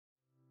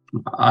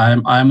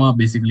I'm a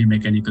basically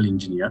mechanical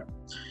engineer,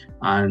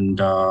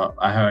 and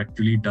I have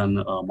actually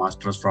done a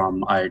master's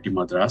from IIT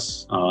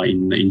Madras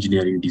in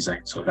engineering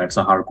design. So that's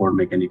a hardcore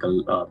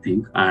mechanical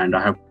thing, and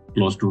I have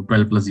close to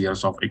 12 plus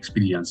years of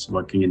experience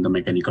working in the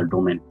mechanical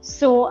domain.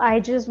 So I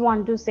just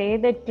want to say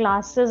that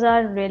classes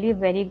are really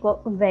very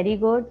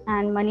good,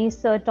 and Manish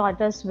sir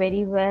taught us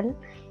very well.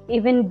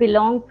 Even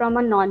belong from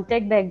a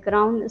non-tech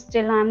background,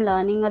 still I'm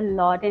learning a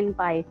lot in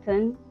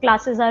Python.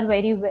 Classes are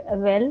very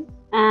well,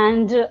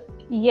 and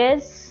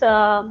yes,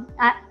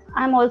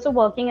 I'm also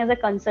working as a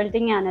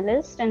consulting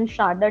analyst in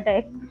Sharda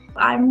Tech.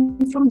 I'm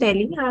from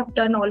Delhi. I've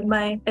done all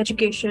my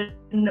education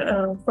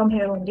from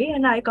here only,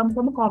 and I come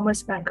from a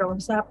commerce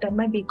background. So I've done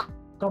my BCom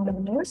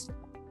honors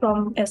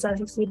from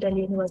SRCC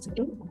Delhi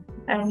University.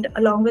 And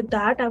along with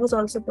that, I was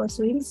also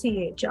pursuing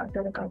CA,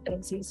 Chartered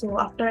Accountancy. So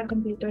after I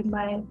completed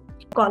my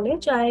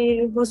college,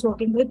 I was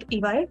working with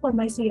EY for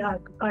my CA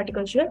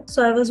articleship.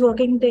 So I was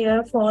working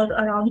there for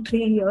around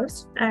 3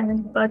 years.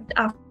 But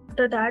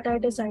after that, I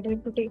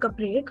decided to take a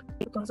break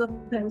because of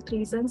health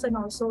reasons and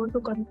also to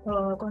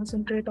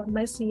concentrate on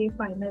my CA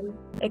final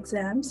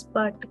exams.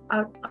 But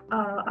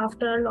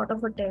after a lot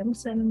of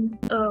attempts and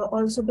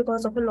also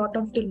because of a lot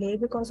of delay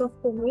because of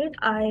COVID,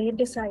 I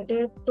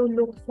decided to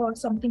look for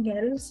something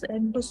else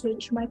and to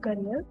switch my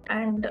career.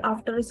 And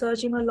after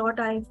researching a lot,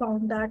 I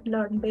found that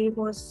Learnbay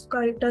was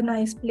quite a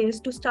nice place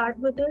to start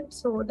with it.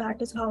 So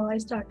that is how I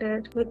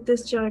started with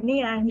this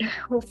journey. And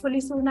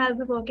hopefully soon I'll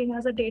be working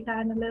as a data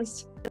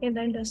analyst in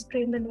the industry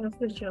in the near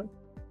future.